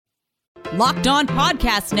Locked On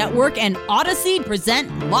Podcast Network and Odyssey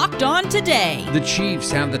present Locked On Today. The Chiefs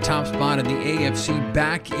have the top spot in the AFC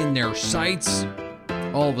back in their sights.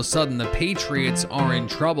 All of a sudden, the Patriots are in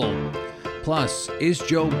trouble. Plus, is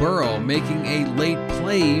Joe Burrow making a late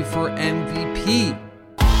play for MVP?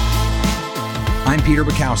 I'm Peter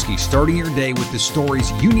Bukowski, starting your day with the stories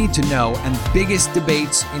you need to know and biggest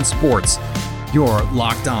debates in sports. You're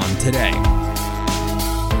Locked On Today.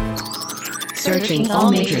 Searching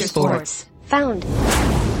all major sports. Found.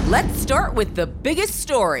 Let's start with the biggest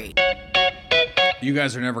story. You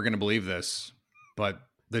guys are never going to believe this, but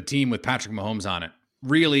the team with Patrick Mahomes on it,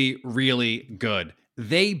 really, really good.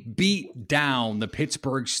 They beat down the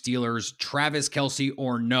Pittsburgh Steelers, Travis Kelce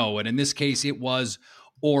or no. And in this case, it was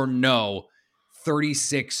or no,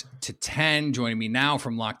 36-10. Joining me now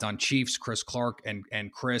from Locked On Chiefs, Chris Clark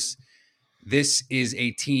and Chris. This is a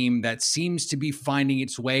team that seems to be finding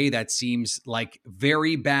its way. That seems like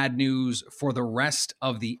very bad news for the rest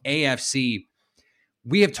of the AFC.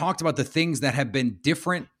 We have talked about the things that have been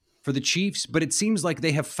different for the Chiefs, but it seems like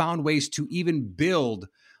they have found ways to even build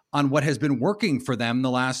on what has been working for them the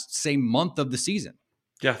last, say, month of the season.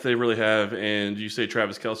 Yeah, they really have. And you say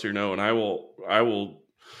Travis Kelce or no, and I will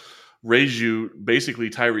raise you basically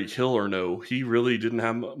Tyreek Hill or no. He really didn't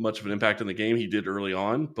have much of an impact in the game. He did early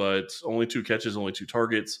on, but only 2 catches, only 2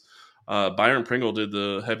 targets. Byron Pringle did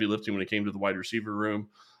the heavy lifting when it came to the wide receiver room.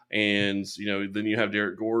 And, then you have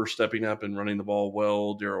Derek Gore stepping up and running the ball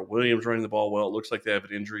well. Darrell Williams running the ball well. It looks like they have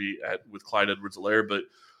an injury with Clyde Edwards-Helaire, but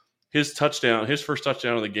his first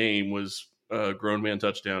touchdown of the game was a grown man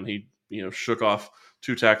touchdown. He, shook off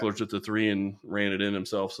 2 tacklers at the 3 and ran it in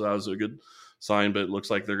himself. So that was a good sign, but it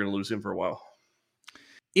looks like they're going to lose him for a while.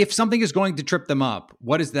 If something is going to trip them up,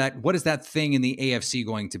 what is that thing in the AFC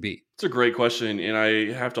going to be? It's a great question. And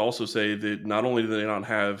I have to also say that not only did they not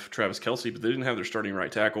have Travis Kelce, but they didn't have their starting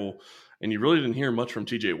right tackle. And you really didn't hear much from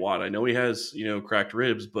TJ Watt. I know he has, cracked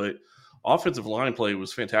ribs, but offensive line play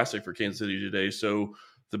was fantastic for Kansas City today. So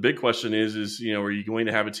the big question is, are you going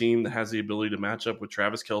to have a team that has the ability to match up with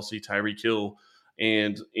Travis Kelce, Tyreek Hill,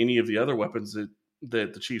 and any of the other weapons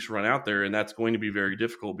that the Chiefs run out there? And that's going to be very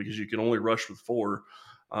difficult because you can only rush with 4.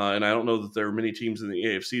 And I don't know that there are many teams in the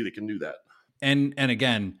AFC that can do that. And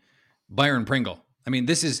again, Byron Pringle. I mean,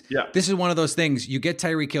 this is one of those things. You get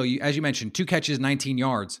Tyreek Hill, as you mentioned, 2 catches, 19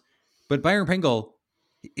 yards. But Byron Pringle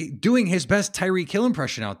doing his best Tyreek Hill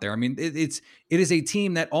impression out there. I mean, it is a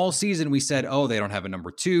team that all season we said, oh, they don't have a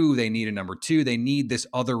number 2. They need a number 2. They need this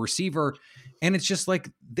other receiver. And it's just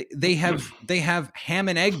like they have ham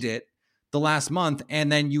and egged it the last month, and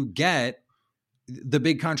then you get the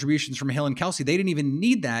big contributions from Hill and Kelce. They didn't even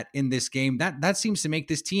need that in this game. That seems to make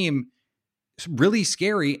this team really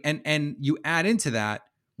scary. And you add into that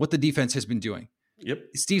what the defense has been doing. Yep.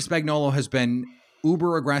 Steve Spagnuolo has been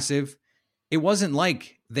uber aggressive. It wasn't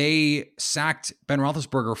like they sacked Ben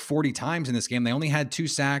Roethlisberger 40 times in this game. They only had 2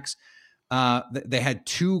 sacks. They had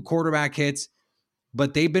 2 quarterback hits.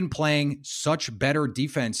 But they've been playing such better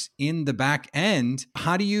defense in the back end.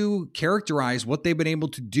 How do you characterize what they've been able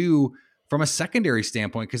to do from a secondary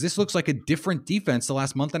standpoint? Because this looks like a different defense the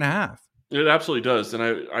last month and a half. It absolutely does. And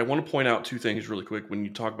I want to point out 2 things really quick when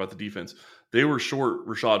you talk about the defense. They were short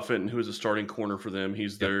Rashad Fenton, who is a starting corner for them.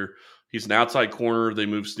 He's an outside corner. They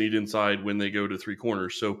move Snead inside when they go to 3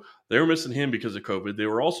 corners. So they were missing him because of COVID. They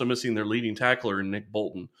were also missing their leading tackler, Nick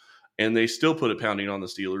Bolton. And they still put it pounding on the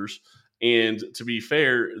Steelers. And to be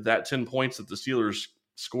fair, that 10 points that the Steelers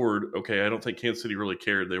scored, okay, I don't think Kansas City really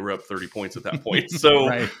cared. They were up 30 points at that point. So,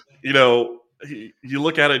 right. You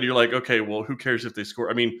look at it and you're like, okay, well, who cares if they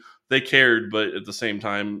score? I mean, they cared, but at the same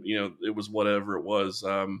time, it was whatever it was.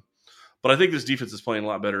 But I think this defense is playing a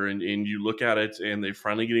lot better. And you look at it and they're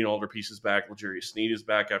finally getting all their pieces back. L'Jarius Sneed is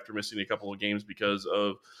back after missing a couple of games because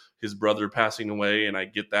of his brother passing away. And I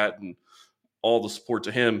get that and all the support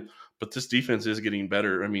to him. But this defense is getting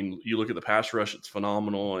better. I mean, you look at the pass rush; it's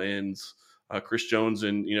phenomenal. And Chris Jones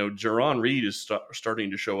and Jaron Reed is starting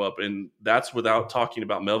to show up, and that's without talking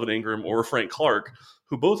about Melvin Ingram or Frank Clark,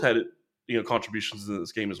 who both had contributions in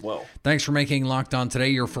this game as well. Thanks for making Locked On Today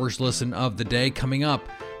your first listen of the day. Coming up,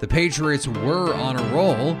 the Patriots were on a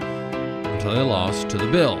roll until they lost to the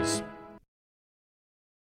Bills.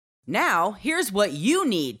 Now, here's what you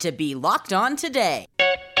need to be locked on today.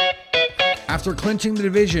 After clinching the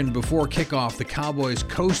division before kickoff, the Cowboys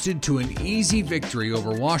coasted to an easy victory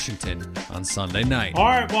over Washington on Sunday night. All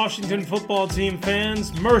right, Washington football team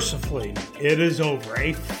fans, mercifully, it is over.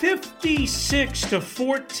 A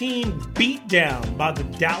 56-14 beatdown by the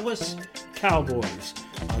Dallas Cowboys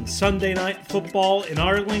on Sunday Night Football in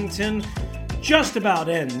Arlington. just about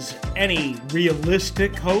ends any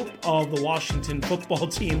realistic hope of the Washington football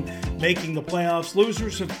team making the playoffs.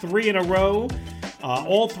 Losers of 3 in a row,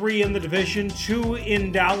 all 3 in the division, 2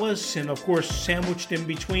 in Dallas, and of course sandwiched in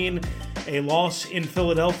between a loss in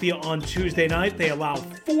Philadelphia on Tuesday night. They allow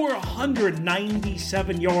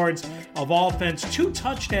 497 yards of offense, 2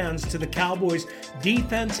 touchdowns to the Cowboys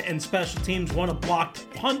defense and special teams, 1 a blocked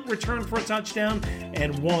punt return for a touchdown,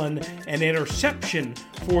 and 1 an interception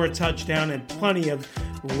for a touchdown, and plenty of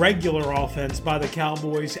regular offense by the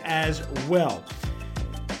Cowboys as well.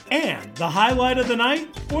 And the highlight of the night,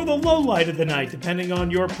 or the low light of the night, depending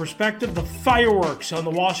on your perspective, the fireworks on the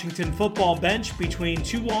Washington football bench between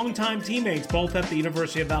 2 longtime teammates, both at the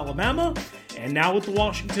University of Alabama and now with the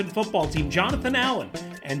Washington football team, Jonathan Allen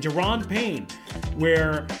and Daron Payne,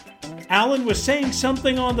 where Allen was saying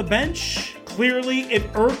something on the bench. Clearly it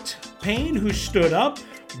irked Payne, who stood up,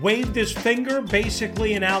 waved his finger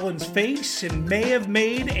basically in Allen's face, and may have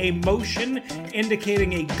made a motion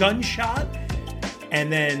indicating a gunshot. And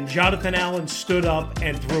then Jonathan Allen stood up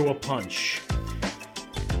and threw a punch.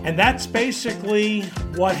 And that's basically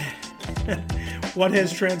what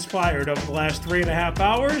has transpired over the last 3.5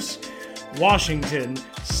 hours. Washington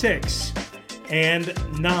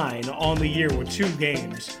 6-9 on the year with 2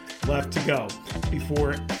 games left to go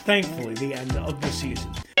before, thankfully, the end of the season.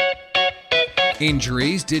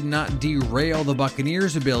 Injuries did not derail the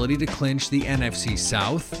Buccaneers' ability to clinch the NFC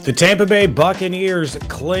South. The Tampa Bay Buccaneers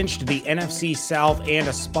clinched the NFC South and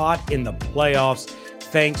a spot in the playoffs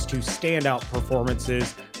thanks to standout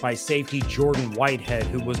performances by safety Jordan Whitehead,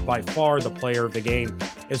 who was by far the player of the game,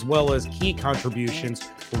 as well as key contributions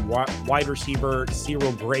from wide receiver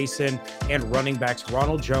Cyril Grayson and running backs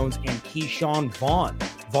Ronald Jones and Keyshawn Vaughn.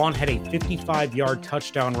 Vaughn had a 55-yard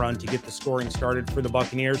touchdown run to get the scoring started for the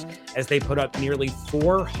Buccaneers as they put up nearly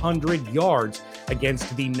 400 yards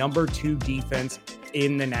against the number 2 defense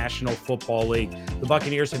in the National Football League. The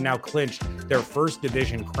Buccaneers have now clinched their first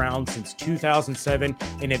division crown since 2007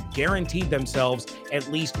 and have guaranteed themselves at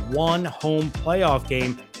least 1 home playoff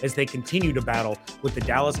game as they continue to battle with the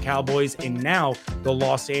Dallas Cowboys and now the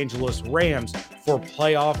Los Angeles Rams for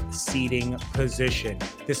playoff seeding position.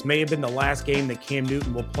 This may have been the last game that Cam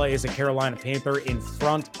Newton will play as a Carolina Panther in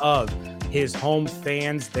front of his home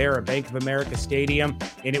fans there at Bank of America Stadium,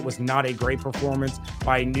 and it was not a great performance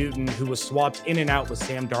by Newton, who was swapped in and out with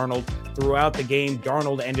Sam Darnold throughout the game.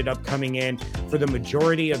 Darnold ended up coming in for the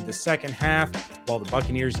majority of the second half, while the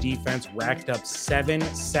Buccaneers defense racked up 7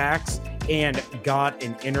 sacks and got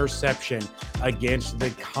an interception against the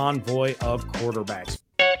convoy of quarterbacks.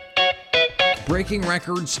 Breaking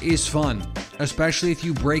records is fun, especially if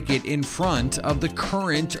you break it in front of the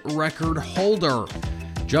current record holder.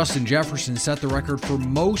 Justin Jefferson set the record for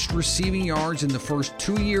most receiving yards in the first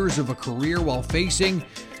 2 years of a career while facing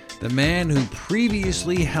the man who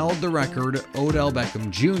previously held the record, Odell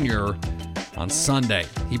Beckham Jr., on Sunday.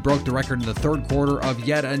 He broke the record in the third quarter of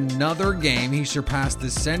yet another game. He surpassed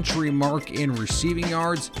the century mark in receiving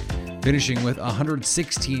yards, finishing with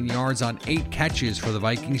 116 yards on 8 catches for the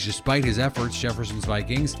Vikings. Despite his efforts, Jefferson's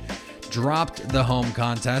Vikings dropped the home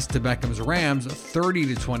contest to Beckham's Rams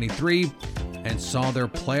 30-23 and saw their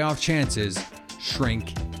playoff chances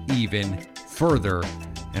shrink even further.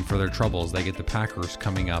 And for their troubles, they get the Packers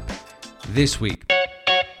coming up this week.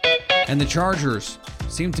 And the Chargers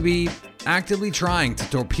seem to be actively trying to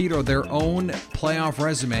torpedo their own playoff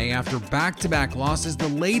resume after back-to-back losses, the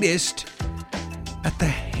latest at the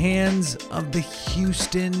hands of the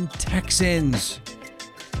Houston Texans.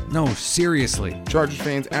 No, seriously. Chargers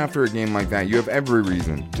fans, after a game like that, you have every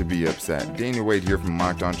reason to be upset. Daniel Wade here from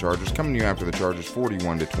Locked On Chargers, coming to you after the Chargers'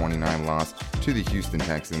 41-29 loss to the Houston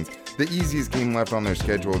Texans. The easiest game left on their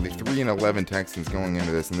schedule, the 3-11 Texans going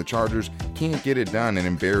into this, and the Chargers can't get it done in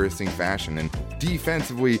embarrassing fashion. And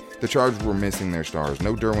defensively, the Chargers were missing their stars.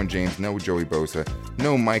 No Derwin James, no Joey Bosa,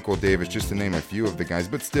 no Michael Davis, just to name a few of the guys.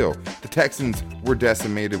 But still, the Texans were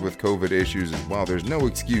decimated with COVID issues as well. There's no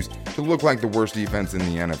excuse to look like the worst defense in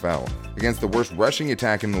the NFL. Against the worst rushing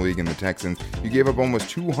attack in the league in the Texans, you gave up almost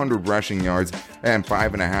 200 rushing yards and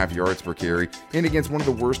 5.5 yards per carry. And against one of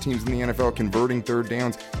the worst teams in the NFL converting third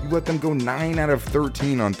downs, you let them go 9 out of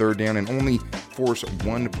 13 on third down and only force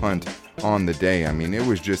 1 punt on the day. I mean, it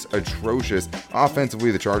was just atrocious.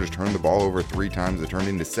 Offensively, the Chargers turned the ball over 3 times. It turned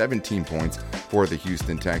into 17 points for the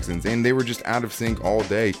Houston Texans, and they were just out of sync all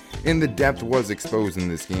day, and the depth was exposed in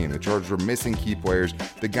this game. The Chargers were missing key players.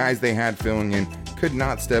 The guys they had filling in could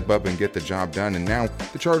not step up and get the job done, and now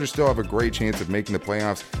the Chargers still have a great chance of making the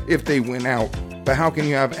playoffs if they win out. But how can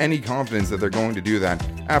you have any confidence that they're going to do that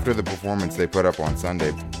after the performance they put up on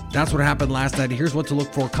Sunday? That's what happened last night. Here's what to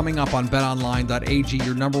look for coming up on betonline.ag,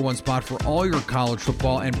 your number one spot for all your college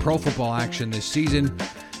football and pro football action this season.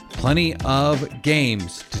 Plenty of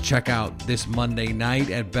games to check out this Monday night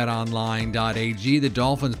at betonline.ag. The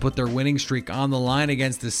Dolphins put their winning streak on the line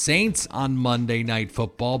against the Saints on Monday Night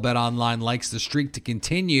Football. BetOnline likes the streak to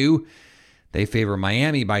continue. They favor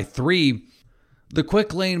Miami by 3. The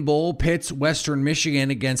Quick Lane Bowl pits Western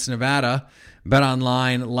Michigan against Nevada.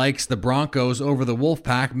 BetOnline likes the Broncos over the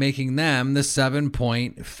Wolfpack, making them the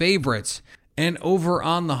 7-point favorites. And over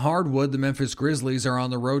on the hardwood, the Memphis Grizzlies are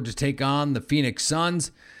on the road to take on the Phoenix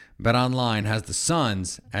Suns. BetOnline has the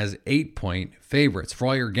Suns as 8-point favorites. For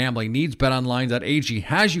all your gambling needs, betonline.ag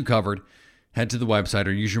has you covered. Head to the website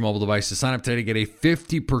or use your mobile device to sign up today to get a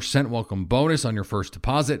 50% welcome bonus on your first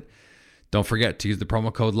deposit. Don't forget to use the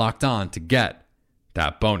promo code LOCKEDON to get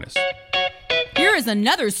that bonus. Here is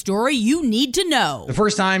another story you need to know. The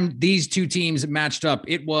first time these two teams matched up,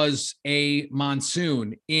 it was a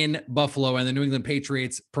monsoon in Buffalo, and the New England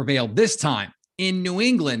Patriots prevailed. This time in New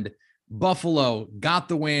England, Buffalo got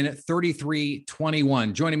the win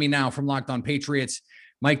 33-21. Joining me now from Locked On Patriots,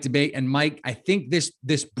 Mike D'Abate. And Mike, I think this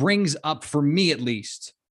brings up, for me at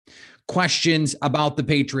least, questions about the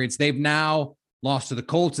Patriots. They've now lost to the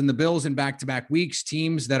Colts and the Bills in back-to-back weeks,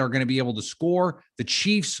 teams that are going to be able to score. The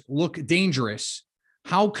Chiefs look dangerous.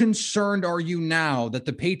 How concerned are you now that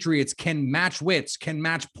the Patriots can match wits, can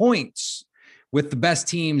match points with the best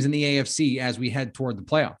teams in the AFC as we head toward the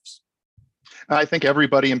playoffs? I think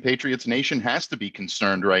everybody in Patriots Nation has to be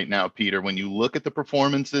concerned right now, Peter, when you look at the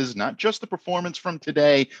performances, not just the performance from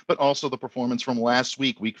today, but also the performance from last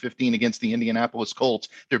week, week 15 against the Indianapolis Colts.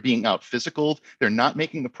 They're being out-physicaled. They're not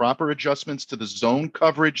making the proper adjustments to the zone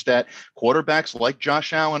coverage that quarterbacks like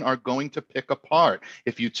Josh Allen are going to pick apart.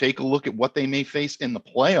 If you take a look at what they may face in the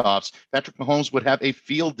playoffs, Patrick Mahomes would have a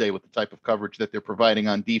field day with the type of coverage that they're providing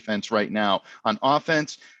on defense right now. On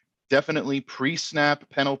offense, definitely pre-snap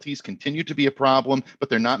penalties continue to be a problem, but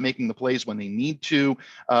they're not making the plays when they need to.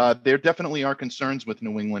 There definitely are concerns with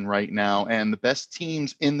New England right now, and the best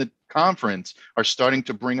teams in the conference are starting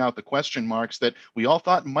to bring out the question marks that we all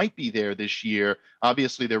thought might be there this year.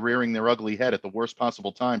 Obviously, they're rearing their ugly head at the worst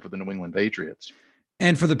possible time for the New England Patriots.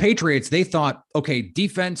 And for the Patriots, they thought, okay,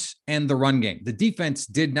 defense and the run game. The defense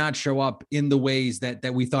did not show up in the ways that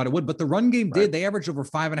we thought it would, but the run game did. They averaged over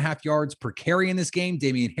 5.5 yards per carry in this game.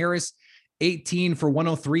 Damian Harris, 18 for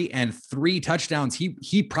 103 and 3 touchdowns.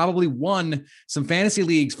 He probably won some fantasy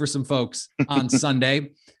leagues for some folks on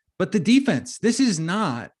Sunday. But the defense, this is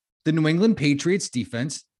not the New England Patriots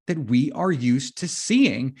defense that we are used to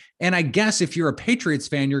seeing. And I guess if you're a Patriots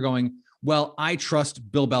fan, you're going, well, I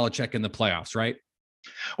trust Bill Belichick in the playoffs, right?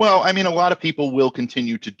 Well, I mean, a lot of people will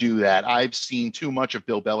continue to do that. I've seen too much of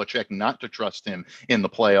Bill Belichick not to trust him in the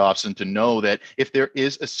playoffs and to know that if there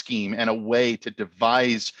is a scheme and a way to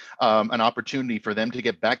devise an opportunity for them to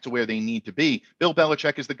get back to where they need to be, Bill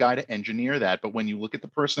Belichick is the guy to engineer that. But when you look at the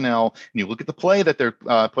personnel and you look at the play that they're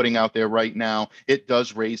putting out there right now, it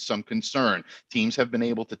does raise some concern. Teams have been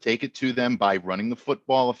able to take it to them by running the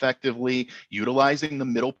football effectively, utilizing the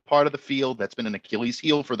middle part of the field. That's been an Achilles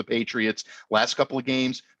heel for the Patriots last couple of games.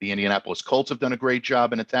 The Indianapolis Colts have done a great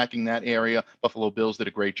job in attacking that area. Buffalo Bills did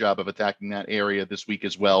a great job of attacking that area this week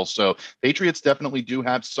as well. So Patriots definitely do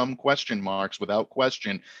have some question marks without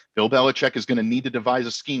question. Bill Belichick is going to need to devise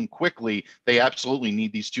a scheme quickly. They absolutely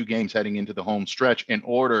need these 2 games heading into the home stretch in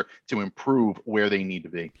order to improve where they need to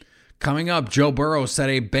be. Coming up, Joe Burrow set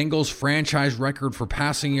a Bengals franchise record for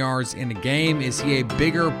passing yards in a game. Is he a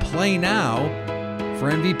bigger play now for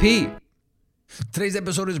MVP? Today's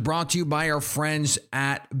episode is brought to you by our friends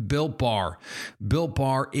at Built Bar. Built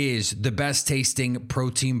Bar is the best tasting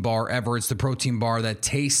protein bar ever. It's the protein bar that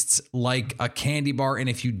tastes like a candy bar. And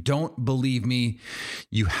if you don't believe me,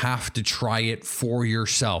 you have to try it for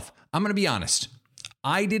yourself. I'm going to be honest.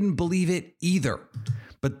 I didn't believe it either.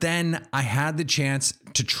 But then I had the chance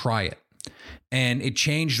to try it. And it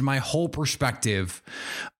changed my whole perspective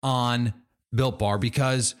on Built Bar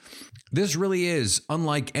because this really is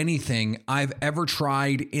unlike anything I've ever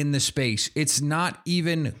tried in the space. It's not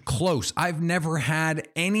even close. I've never had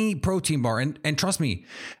any protein bar. And trust me,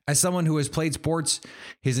 as someone who has played sports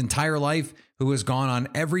his entire life, who has gone on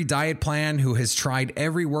every diet plan, who has tried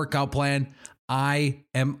every workout plan, I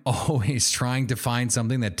am always trying to find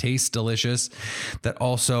something that tastes delicious, that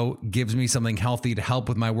also gives me something healthy to help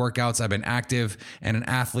with my workouts. I've been active and an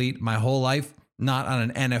athlete my whole life, not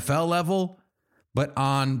on an NFL level, but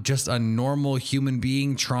on just a normal human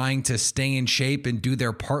being trying to stay in shape and do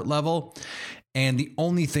their part level. And the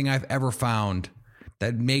only thing I've ever found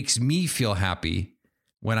that makes me feel happy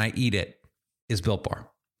when I eat it is Built Bar.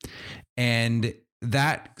 And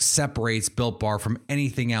that separates Built Bar from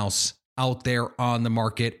anything else out there on the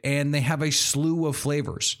market. And they have a slew of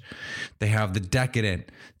flavors. They have the decadent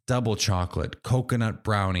double chocolate, coconut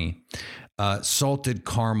brownie, salted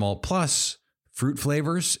caramel, plus fruit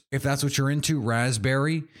flavors, if that's what you're into,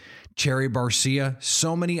 raspberry, cherry barcia.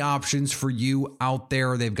 So many options for you out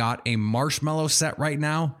there. They've got a marshmallow set right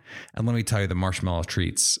now. And let me tell you, the marshmallow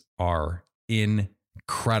treats are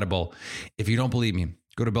incredible. If you don't believe me,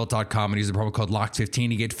 go to Built.com and use the promo code LOCKED15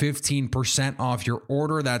 to get 15% off your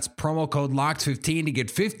order. That's promo code LOCKED15 to get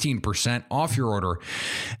 15% off your order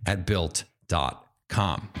at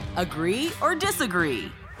Built.com. Agree or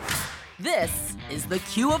disagree? This is the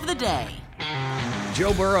cue of the day.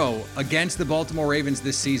 Joe Burrow against the Baltimore Ravens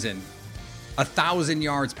this season, 1,000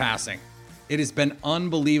 yards passing. It has been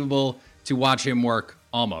unbelievable to watch him work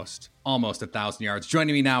almost 1,000 yards.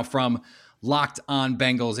 Joining me now from Locked On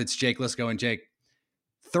Bengals, it's Jake Liscow. And Jake,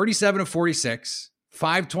 37 of 46,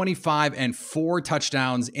 525 and 4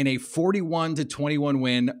 touchdowns in a 41-21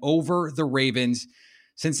 win over the Ravens.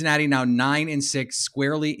 Cincinnati now 9-6,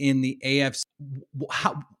 squarely in the AFC.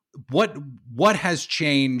 What has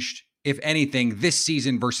changed, if anything, this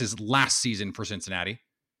season versus last season for Cincinnati?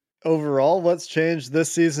 Overall, what's changed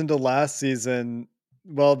this season to last season?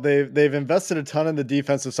 Well, they've invested a ton in the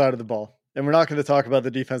defensive side of the ball. And we're not going to talk about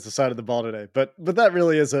the defensive side of the ball today, but that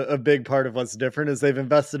really is a big part of what's different is they've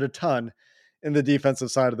invested a ton in the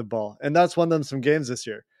defensive side of the ball. And that's won them some games this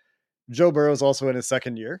year. Joe Burrow is also in his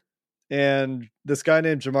second year. And this guy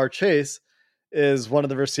named Jamar Chase is one of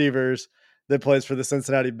the receivers that plays for the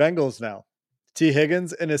Cincinnati Bengals now. T.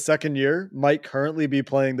 Higgins in his second year might currently be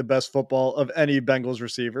playing the best football of any Bengals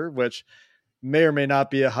receiver, which may or may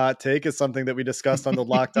not be a hot take. It's something that we discussed on the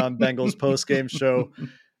Locked On Bengals post-game show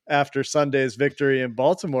after Sunday's victory in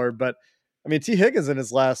Baltimore. But I mean, T. Higgins in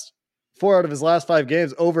his last 4 out of his last 5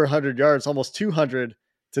 games, over 100 yards, almost 200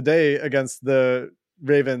 today against the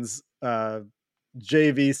Ravens.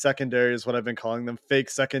 JV secondary is what I've been calling them. Fake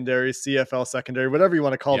secondary, CFL secondary, whatever you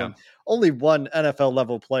want to call them. Only one NFL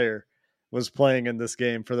level player was playing in this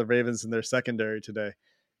game for the Ravens in their secondary today.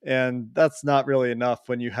 And that's not really enough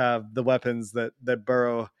when you have the weapons that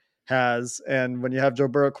Burrow has and when you have Joe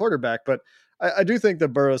Burrow quarterback. But I do think that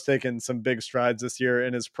Burrow's taken some big strides this year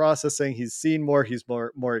in his processing. He's seen more, he's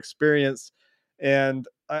more experienced. And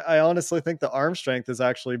I honestly think the arm strength is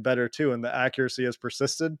actually better too. And the accuracy has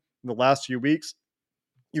persisted in the last few weeks.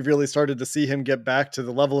 You've really started to see him get back to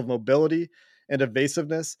the level of mobility and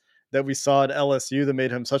evasiveness that we saw at LSU that made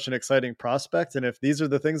him such an exciting prospect. And if these are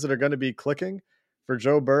the things that are going to be clicking for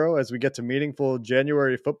Joe Burrow as we get to meaningful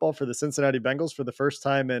January football for the Cincinnati Bengals for the first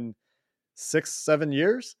time in 6-7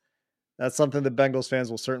 years, that's something that Bengals fans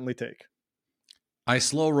will certainly take. I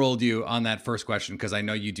slow rolled you on that first question because I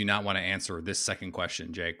know you do not want to answer this second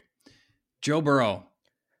question, Jake. Joe Burrow,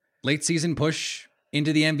 late season push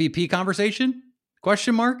into the MVP conversation?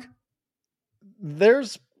 Question mark?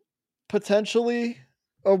 There's potentially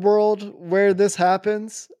a world where this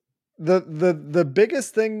happens. The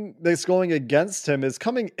biggest thing that's going against him is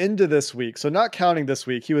coming into this week. So not counting this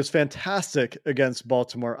week, he was fantastic against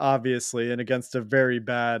Baltimore, obviously, and against a very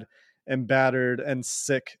bad and battered and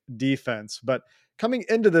sick defense. But coming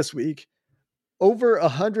into this week, over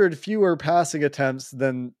 100 fewer passing attempts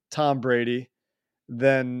than Tom Brady,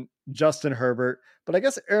 than Justin Herbert. But I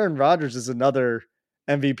guess Aaron Rodgers is another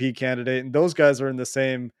MVP candidate, and those guys are in the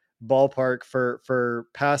same ballpark for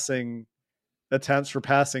passing attempts, for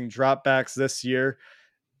passing dropbacks this year.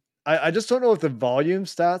 I just don't know if the volume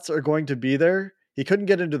stats are going to be there. He couldn't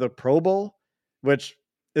get into the Pro Bowl, which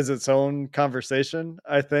is its own conversation,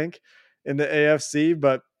 I think, in the AFC.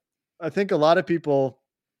 But I think a lot of people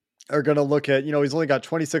are going to look at, he's only got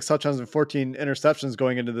 26 touchdowns and 14 interceptions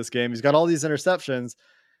going into this game. He's got all these interceptions,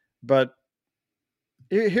 but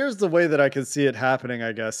here's the way that I could see it happening,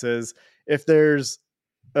 I guess, is if there's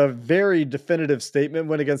a very definitive statement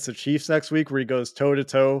win against the Chiefs next week where he goes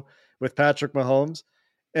toe-to-toe with Patrick Mahomes,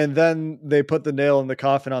 and then they put the nail in the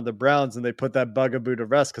coffin on the Browns and they put that bugaboo to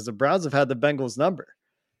rest because the Browns have had the Bengals number.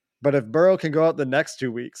 But if Burrow can go out the next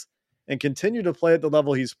 2 weeks and continue to play at the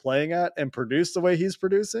level he's playing at and produce the way he's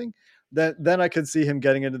producing, then I could see him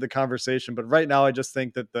getting into the conversation. But right now, I just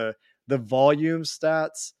think that the volume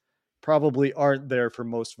stats probably aren't there for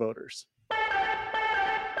most voters.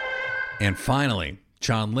 And finally,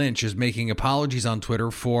 John Lynch is making apologies on Twitter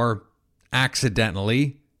for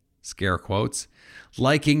accidentally, scare quotes,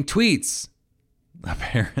 liking tweets.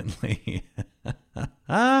 Apparently.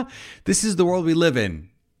 This is the world we live in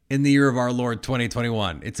the year of our Lord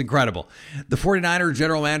 2021. It's incredible. The 49er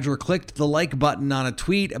general manager clicked the like button on a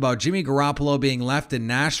tweet about Jimmy Garoppolo being left in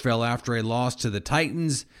Nashville after a loss to the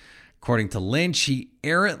Titans. According to Lynch, he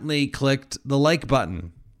errantly clicked the like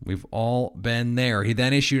button. We've all been there. He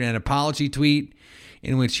then issued an apology tweet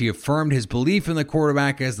in which he affirmed his belief in the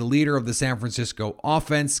quarterback as the leader of the San Francisco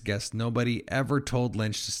offense. Guess nobody ever told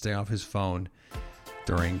Lynch to stay off his phone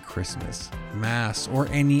during Christmas, Mass, or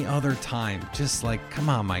any other time. Just like, come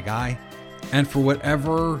on, my guy. And for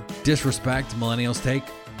whatever disrespect millennials take,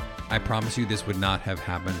 I promise you this would not have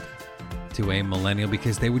happened to a millennial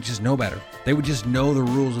because they would just know better. They would just know the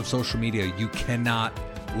rules of social media. You cannot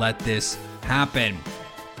let this happen.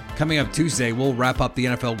 Coming up Tuesday, we'll wrap up the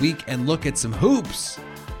NFL week and look at some hoops.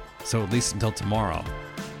 So at least until tomorrow,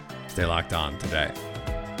 stay locked on today.